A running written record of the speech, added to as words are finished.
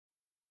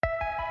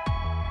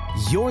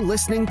You're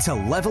listening to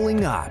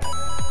Leveling Up,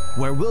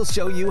 where we'll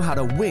show you how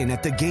to win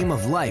at the game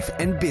of life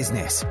and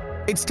business.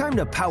 It's time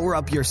to power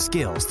up your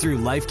skills through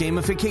life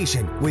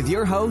gamification with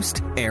your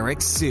host,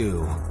 Eric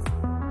Siu.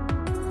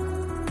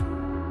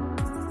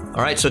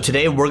 All right, so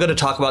today we're going to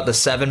talk about the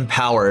 7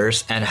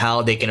 powers and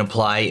how they can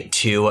apply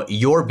to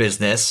your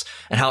business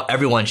and how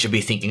everyone should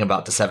be thinking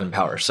about the 7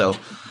 powers. So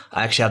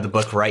I actually have the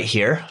book right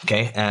here,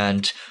 okay?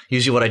 And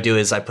usually what I do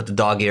is I put the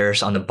dog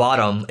ears on the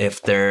bottom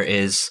if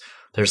there's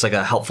like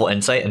a helpful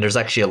insight, and there's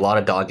actually a lot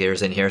of dog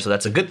ears in here, so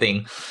that's a good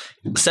thing.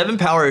 7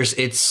 Powers,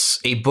 it's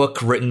a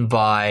book written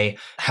by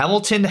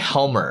Hamilton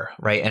Helmer,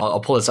 right? And I'll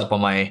pull this up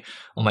on my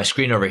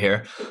screen over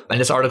here. And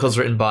this article is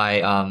written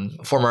by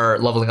former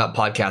Leveling Up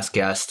podcast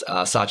guest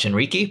Sachin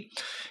Riki.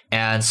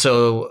 And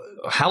so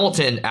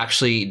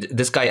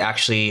this guy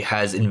actually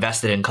has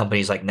invested in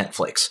companies like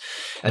Netflix.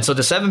 And so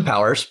the 7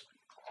 Powers,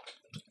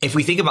 if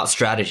we think about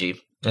strategy,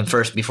 and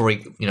first before we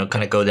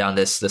kind of go down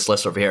this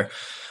list over here,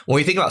 when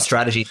we think about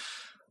strategy,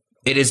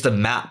 it is the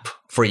map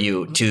for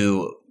you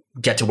to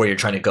get to where you're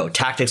trying to go.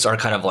 Tactics are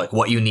kind of like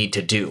what you need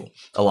to do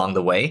along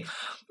the way.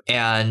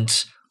 And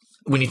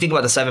when you think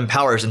about the 7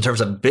 powers in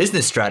terms of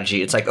business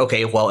strategy, it's like,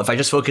 okay, well, if I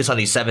just focus on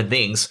these 7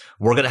 things,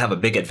 we're going to have a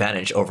big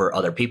advantage over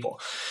other people.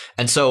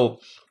 And so,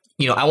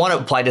 I want to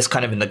apply this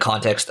kind of in the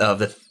context of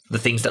the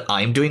things that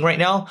I'm doing right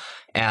now.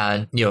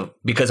 And,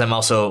 because I'm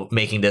also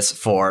making this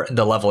for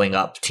the Leveling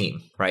Up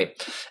team, right?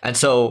 And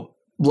so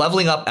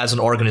Leveling Up as an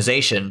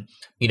organization,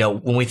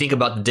 when we think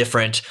about the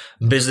different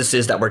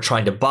businesses that we're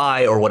trying to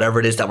buy or whatever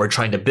it is that we're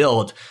trying to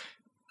build,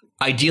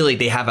 ideally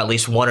they have at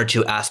least 1 or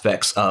 2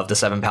 aspects of the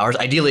 7 powers.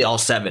 Ideally, all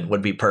 7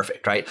 would be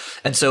perfect, right?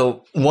 And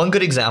so one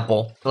good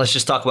example, let's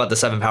just talk about the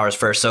 7 powers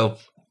first. So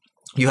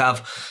you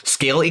have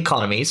scale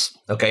economies.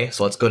 Okay,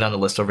 so let's go down the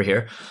list over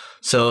here.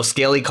 So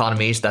scale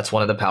economies, that's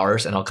one of the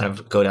powers, and I'll kind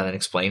of go down and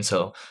explain.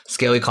 So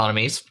scale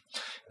economies,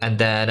 and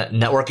then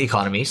network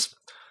economies,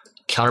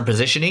 counter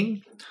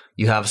positioning.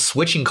 You have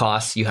switching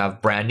costs, you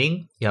have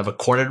branding, you have a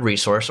cornered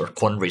resource or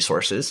cornered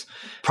resources,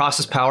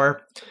 process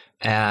power,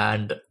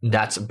 and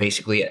that's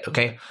basically it,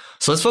 okay?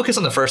 So let's focus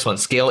on the first one,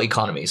 scale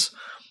economies.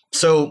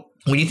 So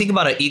when you think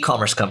about an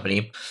e-commerce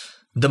company,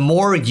 the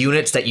more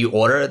units that you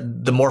order,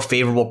 the more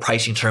favorable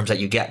pricing terms that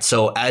you get.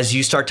 So as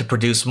you start to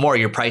produce more,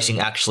 your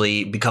pricing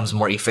actually becomes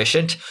more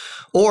efficient.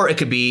 Or it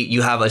could be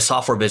you have a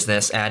software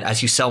business, and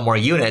as you sell more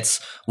units,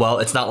 well,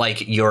 it's not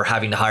like you're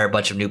having to hire a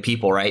bunch of new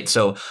people, right?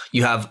 So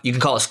you can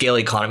call it scale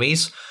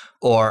economies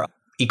or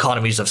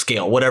economies of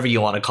scale, whatever you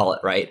want to call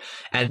it, right?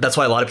 And that's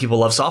why a lot of people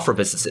love software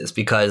businesses,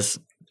 because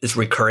it's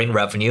recurring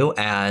revenue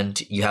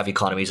and you have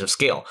economies of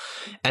scale.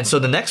 And so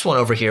the next one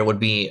over here would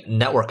be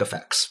network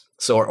effects.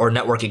 So, or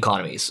network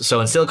economies.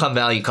 So in Silicon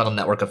Valley, you call them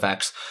network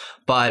effects,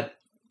 but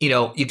you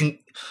can,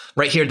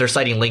 right here, they're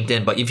citing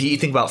LinkedIn, but if you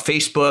think about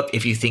Facebook,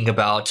 if you think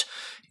about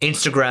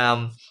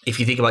Instagram, if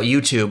you think about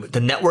YouTube,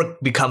 the network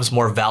becomes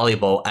more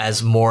valuable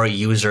as more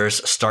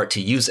users start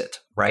to use it,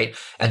 right?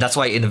 And that's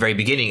why in the very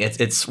beginning,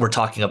 we're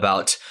talking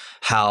about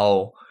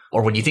how,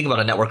 or when you think about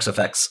a network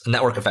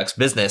effects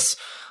business,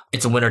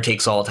 it's a winner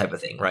takes all type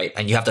of thing, right?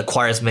 And you have to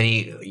acquire as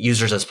many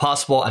users as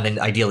possible. And then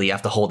ideally you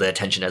have to hold the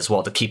attention as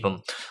well to keep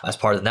them as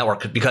part of the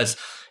network. Because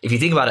if you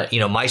think about it,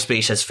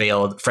 MySpace has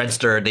failed,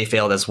 Friendster, they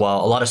failed as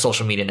well. A lot of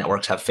social media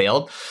networks have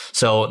failed.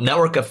 So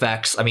network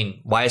effects,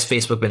 why has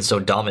Facebook been so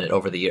dominant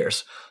over the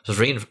years? There's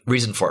a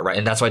reason for it, right?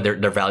 And that's why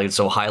they're valued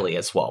so highly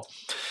as well.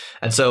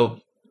 And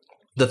so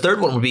the third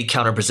one would be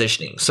counter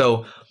positioning.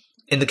 So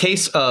in the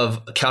case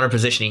of counter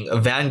positioning,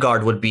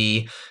 Vanguard would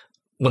be,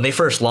 when they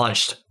first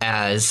launched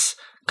as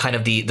kind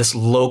of this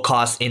low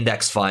cost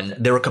index fund,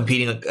 they were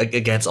competing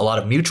against a lot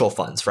of mutual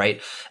funds,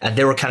 right? And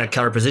they were kind of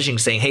counter positioning,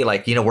 saying, hey,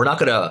 we're not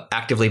going to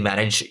actively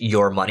manage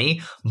your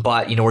money,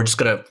 but, we're just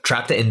going to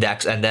track the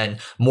index. And then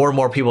more and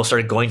more people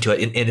started going to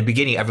it. In the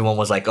beginning, everyone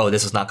was like, oh,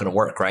 this is not going to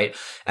work, right?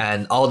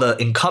 And all the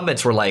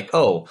incumbents were like,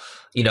 oh,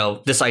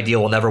 this idea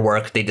will never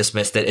work. They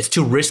dismissed it. It's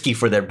too risky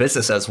for their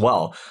business as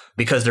well,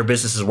 because their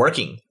business is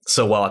working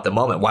so well at the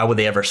moment. Why would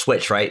they ever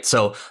switch, right?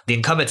 So the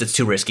incumbents, it's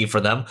too risky for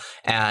them.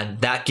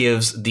 And that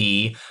gives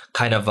the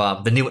kind of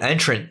the new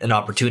entrant an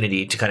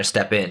opportunity to kind of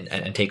step in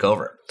and take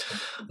over.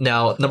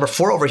 Now, number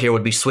 4 over here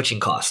would be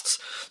switching costs.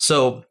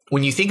 So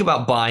when you think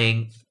about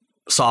buying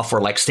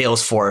software like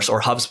Salesforce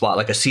or HubSpot,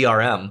 like a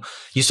CRM,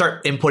 you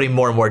start inputting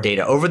more and more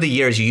data. Over the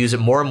years, you use it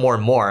more and more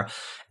and more.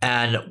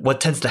 And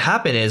what tends to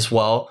happen is,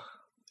 well,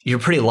 you're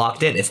pretty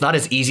locked in. It's not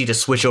as easy to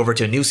switch over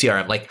to a new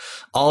CRM. Like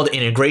all the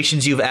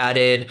integrations you've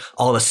added,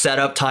 all the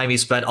setup time you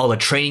spent, all the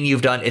training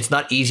you've done, it's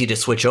not easy to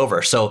switch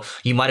over. So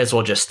you might as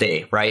well just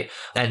stay, right?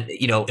 And,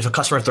 if a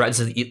customer threatens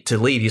to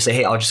leave, you say,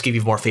 hey, I'll just give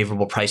you more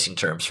favorable pricing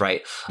terms,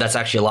 right? That's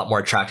actually a lot more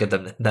attractive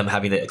than them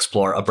having to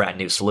explore a brand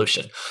new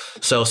solution.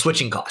 So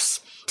switching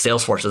costs.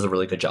 Salesforce does a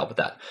really good job with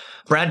that.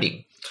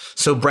 Branding.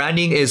 So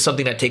branding is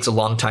something that takes a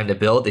long time to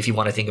build. If you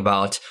want to think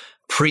about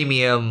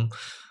premium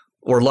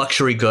or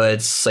luxury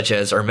goods such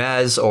as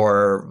Hermes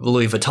or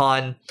Louis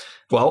Vuitton,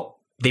 well,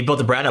 they built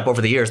the brand up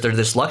over the years. They're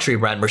this luxury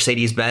brand.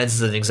 Mercedes-Benz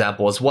is an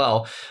example as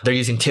well. They're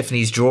using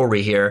Tiffany's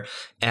jewelry here,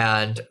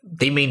 and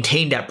they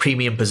maintain that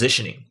premium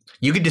positioning.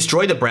 You can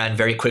destroy the brand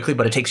very quickly,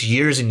 but it takes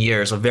years and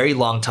years, a very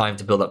long time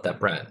to build up that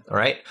brand. All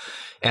right.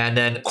 And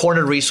then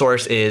Cornered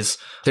Resource is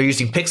they're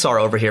using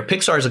Pixar over here.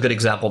 Pixar is a good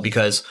example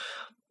because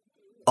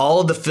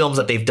all of the films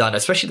that they've done,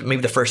 especially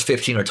maybe the first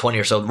 15 or 20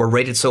 or so, were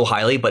rated so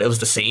highly, but it was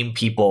the same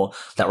people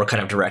that were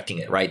kind of directing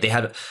it, right? They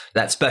had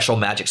that special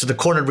magic. So the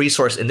Cornered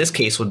Resource in this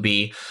case would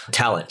be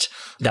talent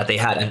that they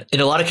had. And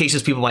in a lot of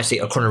cases, people might say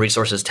a Cornered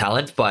Resource is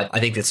talent, but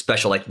I think it's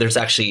special. Like there's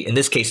actually, in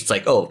this case, it's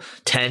like,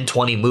 10,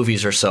 20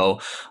 movies or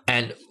so.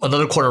 And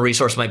another Cornered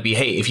Resource might be,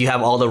 hey, if you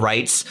have all the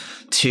rights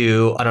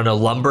to,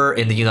 lumber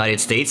in the United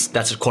States,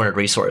 that's a Cornered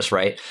Resource,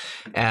 right?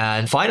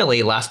 And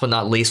finally, last but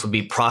not least, would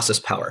be process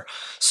power.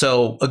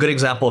 So a good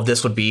example of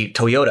this would be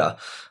Toyota.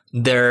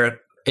 Their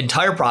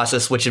entire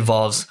process, which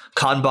involves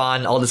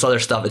Kanban, all this other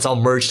stuff, it's all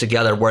merged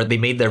together where they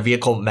made their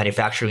vehicle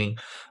manufacturing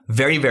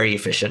very, very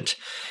efficient.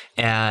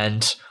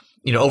 And,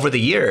 over the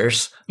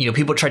years,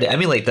 people tried to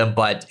emulate them,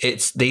 but it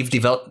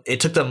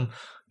took them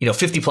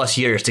 50 plus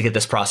years to get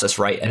this process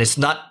right. And it's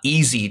not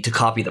easy to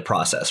copy the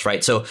process,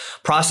 right? So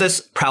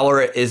process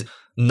power is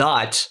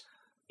not,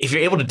 if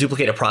you're able to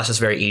duplicate a process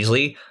very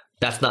easily,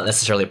 that's not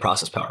necessarily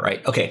process power,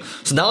 right? Okay,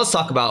 so now let's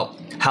talk about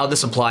how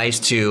this applies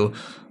to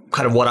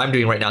kind of what I'm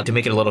doing right now to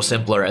make it a little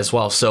simpler as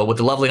well. So with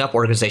the Leveling Up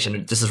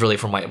organization, this is really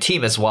for my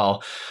team as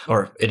well,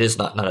 or it is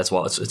not as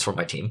well, it's for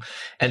my team.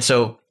 And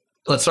so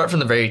let's start from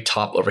the very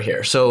top over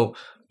here. So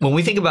when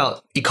we think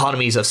about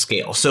economies of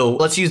scale, so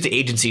let's use the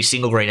agency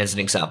Single Grain as an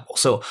example.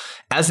 So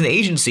as an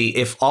agency,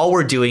 if all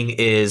we're doing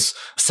is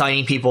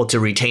signing people to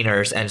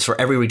retainers, and for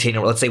every retainer,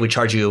 let's say we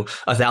charge you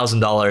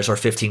 $1,000 or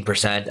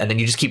 15%, and then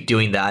you just keep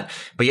doing that.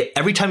 But yet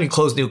every time you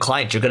close new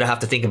clients, you're going to have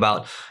to think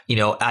about,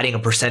 adding a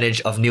percentage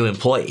of new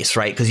employees,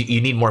 right? Because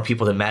you need more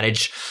people to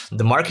manage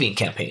the marketing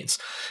campaigns.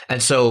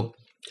 And so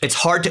it's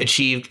hard to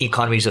achieve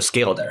economies of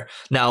scale there.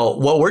 Now,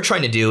 what we're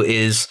trying to do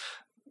is,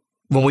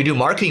 when we do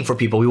marketing for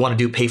people, we want to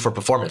do pay for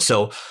performance.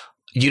 So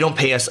you don't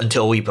pay us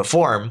until we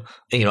perform,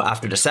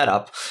 after the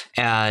setup.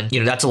 And,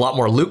 that's a lot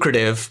more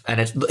lucrative, and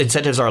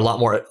incentives are a lot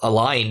more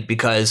aligned,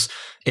 because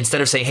instead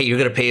of saying, hey, you're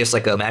going to pay us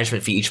like a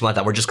management fee each month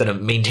and we're just going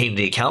to maintain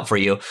the account for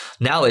you,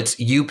 now it's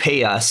you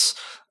pay us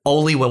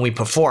only when we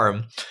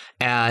perform.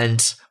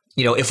 And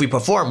if we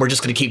perform, we're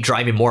just going to keep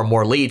driving more and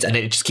more leads, and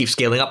it just keeps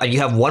scaling up. And you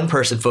have one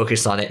person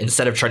focused on it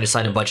instead of trying to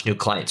sign a bunch of new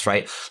clients,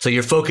 right? So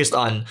you're focused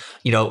on,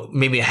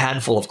 maybe a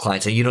handful of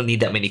clients, and you don't need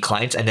that many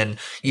clients. And then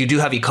you do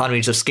have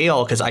economies of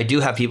scale, because I do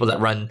have people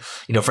that run,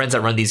 friends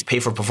that run these pay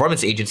for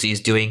performance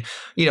agencies doing,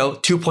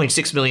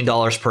 $2.6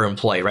 million per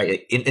employee,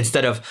 right?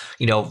 Instead of,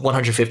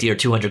 150 or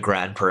 200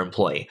 grand per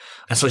employee.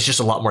 And so it's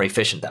just a lot more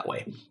efficient that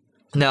way.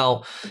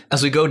 Now,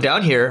 as we go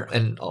down here,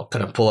 and I'll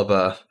kind of pull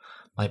up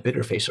my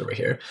bigger face over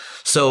here.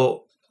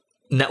 So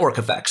network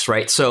effects,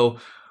 right? So,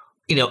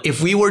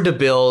 if we were to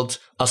build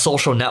a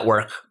social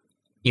network,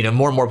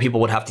 more and more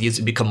people would have to use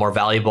it, become more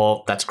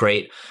valuable. That's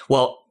great.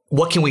 Well,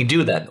 what can we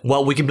do then?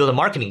 Well, we can build a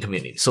marketing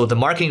community. So with the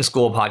Marketing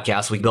School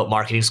podcast, we built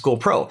Marketing School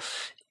Pro.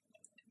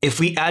 If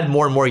we add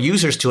more and more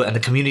users to it and the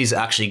community is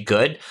actually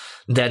good,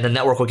 then the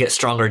network will get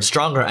stronger and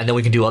stronger, and then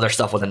we can do other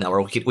stuff with the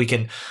network. We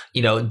can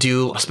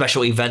do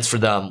special events for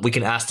them. We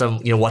can ask them,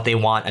 what they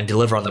want and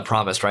deliver on the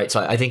promise, right? So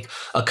I think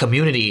a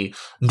community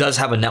does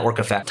have a network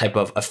effect type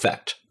of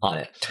effect on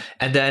it.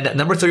 And then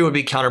number 3 would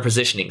be counter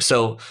positioning.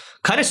 So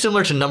kind of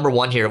similar to number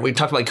 1 here. We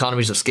talked about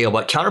economies of scale,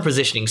 but counter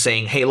positioning,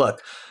 saying, hey,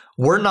 look,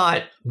 we're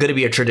not going to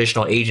be a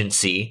traditional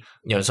agency.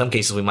 In some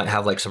cases, we might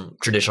have like some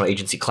traditional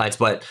agency clients,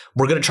 but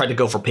we're going to try to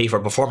go for pay for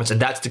performance. And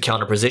that's the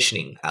counter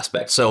positioning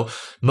aspect. So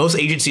most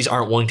agencies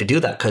aren't willing to do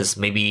that because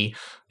maybe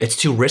it's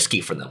too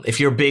risky for them. If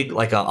you're big,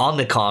 like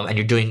Omnicom, and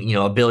you're doing,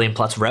 $1 billion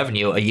plus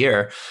revenue a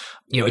year,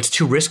 it's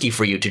too risky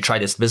for you to try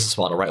this business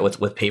model, right?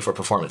 With pay for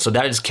performance. So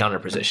that is counter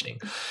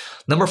positioning.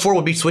 Number 4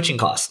 would be switching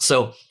costs.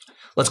 So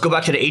let's go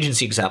back to the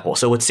agency example.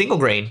 So with Single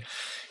Grain,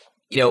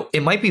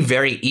 it might be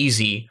very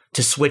easy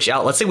to switch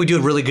out. Let's say we do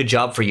a really good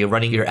job for you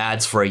running your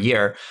ads for a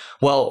year.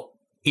 Well,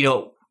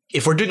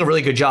 if we're doing a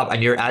really good job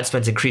and your ad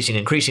spend's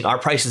increasing, our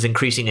price is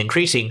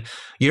increasing,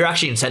 you're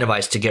actually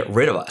incentivized to get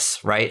rid of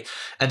us, right?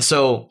 And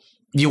so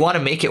you want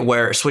to make it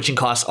where switching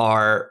costs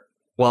are,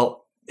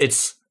 well,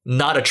 it's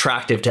not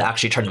attractive to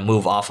actually try to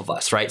move off of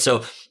us, right?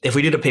 So if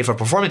we do the pay for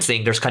performance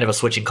thing, there's kind of a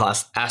switching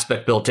cost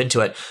aspect built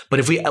into it.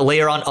 But if we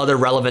layer on other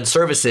relevant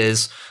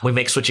services, we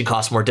make switching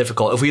costs more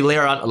difficult. If we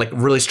layer on like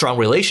really strong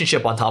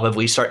relationship on top of it,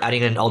 we start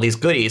adding in all these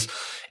goodies,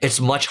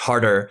 it's much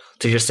harder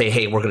to just say,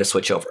 hey, we're going to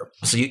switch over.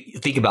 So you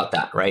think about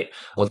that, right?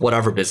 With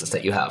whatever business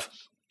that you have.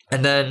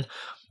 And then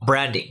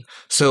branding.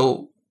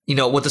 So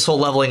with this whole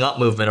leveling up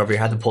movement over here,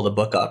 I had to pull the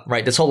book up,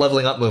 right? This whole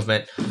leveling up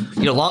movement,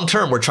 long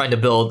term, we're trying to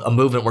build a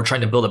movement. We're trying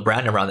to build a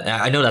brand around it.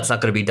 And I know that's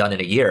not going to be done in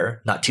a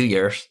year, not 2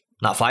 years,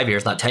 not 5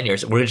 years, not 10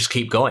 years. We're going to just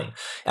keep going,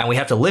 and we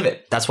have to live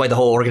it. That's why the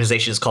whole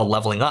organization is called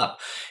Leveling Up.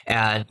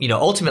 And,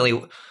 ultimately,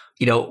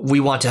 we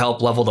want to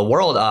help level the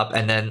world up.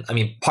 And then,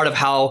 part of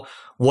how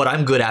what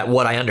I'm good at,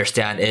 what I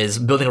understand is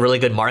building a really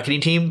good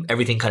marketing team.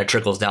 Everything kind of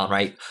trickles down,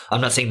 right?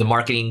 I'm not saying the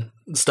marketing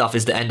stuff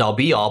is the end all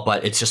be all,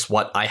 but it's just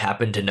what I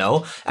happen to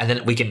know. And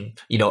then we can,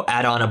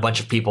 add on a bunch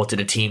of people to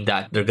the team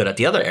that they're good at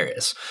the other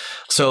areas.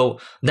 So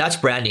that's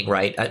branding,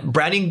 right?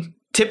 Branding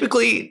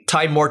typically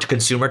tied more to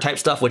consumer type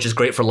stuff, which is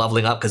great for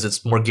leveling up because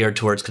it's more geared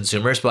towards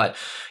consumers. But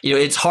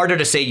it's harder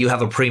to say you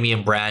have a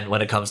premium brand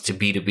when it comes to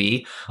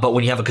B2B. But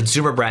when you have a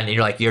consumer brand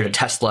and you're the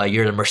Tesla,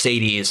 you're the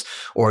Mercedes,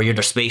 or you're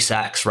the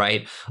SpaceX,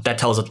 right? That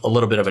tells a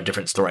little bit of a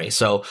different story.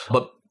 So,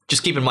 but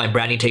just keep in mind,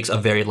 branding takes a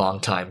very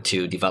long time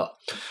to develop.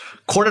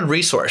 Cornered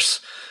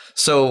resource.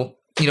 So,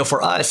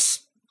 for us,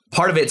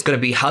 part of it's going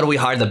to be how do we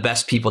hire the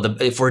best people?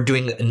 If we're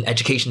doing an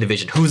education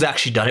division, who's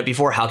actually done it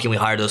before? How can we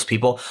hire those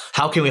people?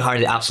 How can we hire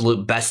the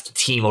absolute best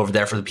team over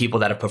there for the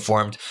people that have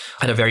performed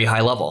at a very high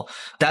level?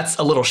 That's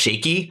a little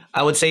shaky,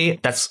 I would say.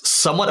 That's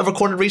somewhat of a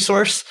cornered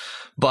resource,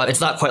 but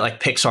it's not quite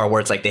like Pixar where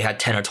it's like they had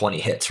 10 or 20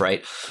 hits,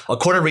 right? A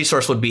cornered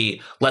resource would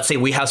be, let's say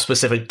we have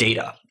specific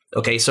data.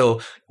 Okay,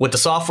 so with the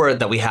software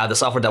that we have, the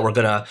software that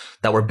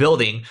we're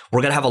building,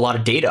 we're gonna have a lot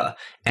of data,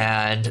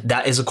 and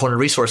that is a cornered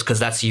resource because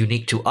that's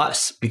unique to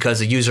us. Because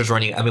the user's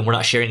running, we're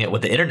not sharing it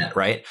with the internet,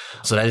 right?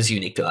 So that is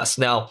unique to us.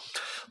 Now,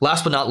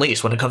 last but not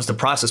least, when it comes to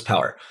process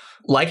power,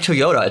 like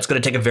Toyota, it's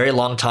going to take a very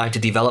long time to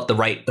develop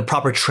the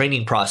proper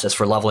training process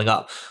for leveling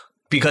up.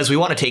 Because we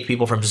want to take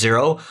people from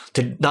zero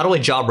to not only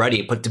job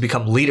ready, but to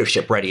become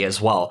leadership ready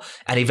as well.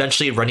 And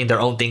eventually running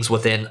their own things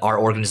within our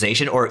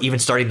organization or even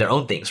starting their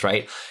own things,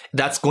 right?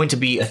 That's going to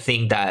be a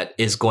thing that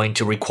is going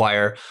to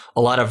require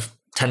a lot of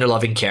tender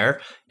loving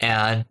care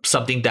and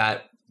something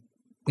that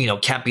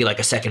can't be like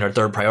a second or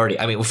third priority.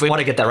 If we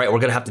want to get that right, we're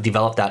going to have to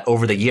develop that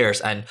over the years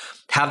and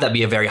have that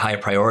be a very high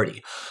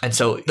priority. And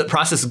so the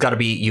process has got to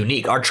be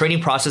unique. Our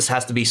training process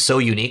has to be so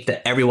unique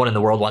that everyone in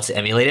the world wants to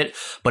emulate it,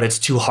 but it's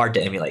too hard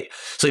to emulate.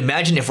 So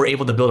imagine if we're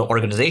able to build an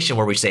organization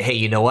where we say, hey,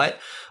 you know what?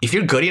 If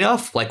you're good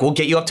enough, we'll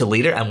get you up to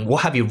leader and we'll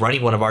have you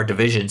running one of our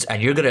divisions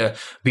and you're going to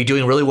be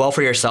doing really well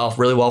for yourself,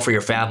 really well for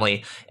your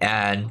family.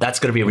 And that's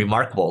going to be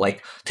remarkable.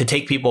 To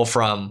take people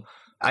from,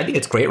 I think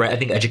it's great, right? I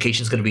think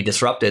education is going to be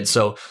disrupted.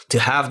 So to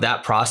have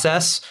that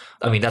process,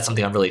 that's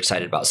something I'm really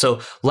excited about.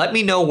 So let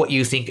me know what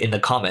you think in the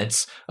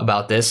comments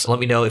about this. Let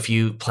me know if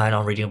you plan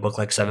on reading a book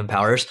like 7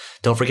 Powers.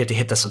 Don't forget to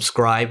hit the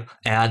subscribe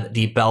and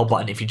the bell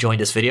button if you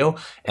joined this video.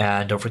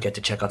 And don't forget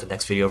to check out the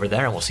next video over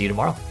there, and we'll see you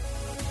tomorrow.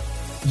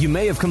 You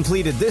may have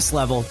completed this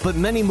level, but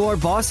many more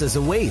bosses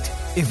await.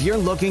 If you're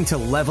looking to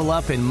level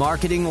up in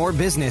marketing or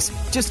business,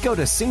 just go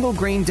to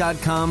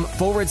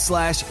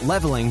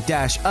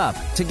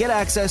singlegrain.com/leveling-up to get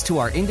access to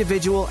our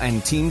individual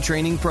and team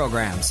training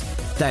programs.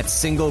 That's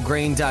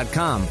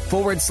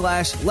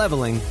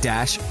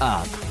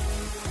singlegrain.com/leveling-up.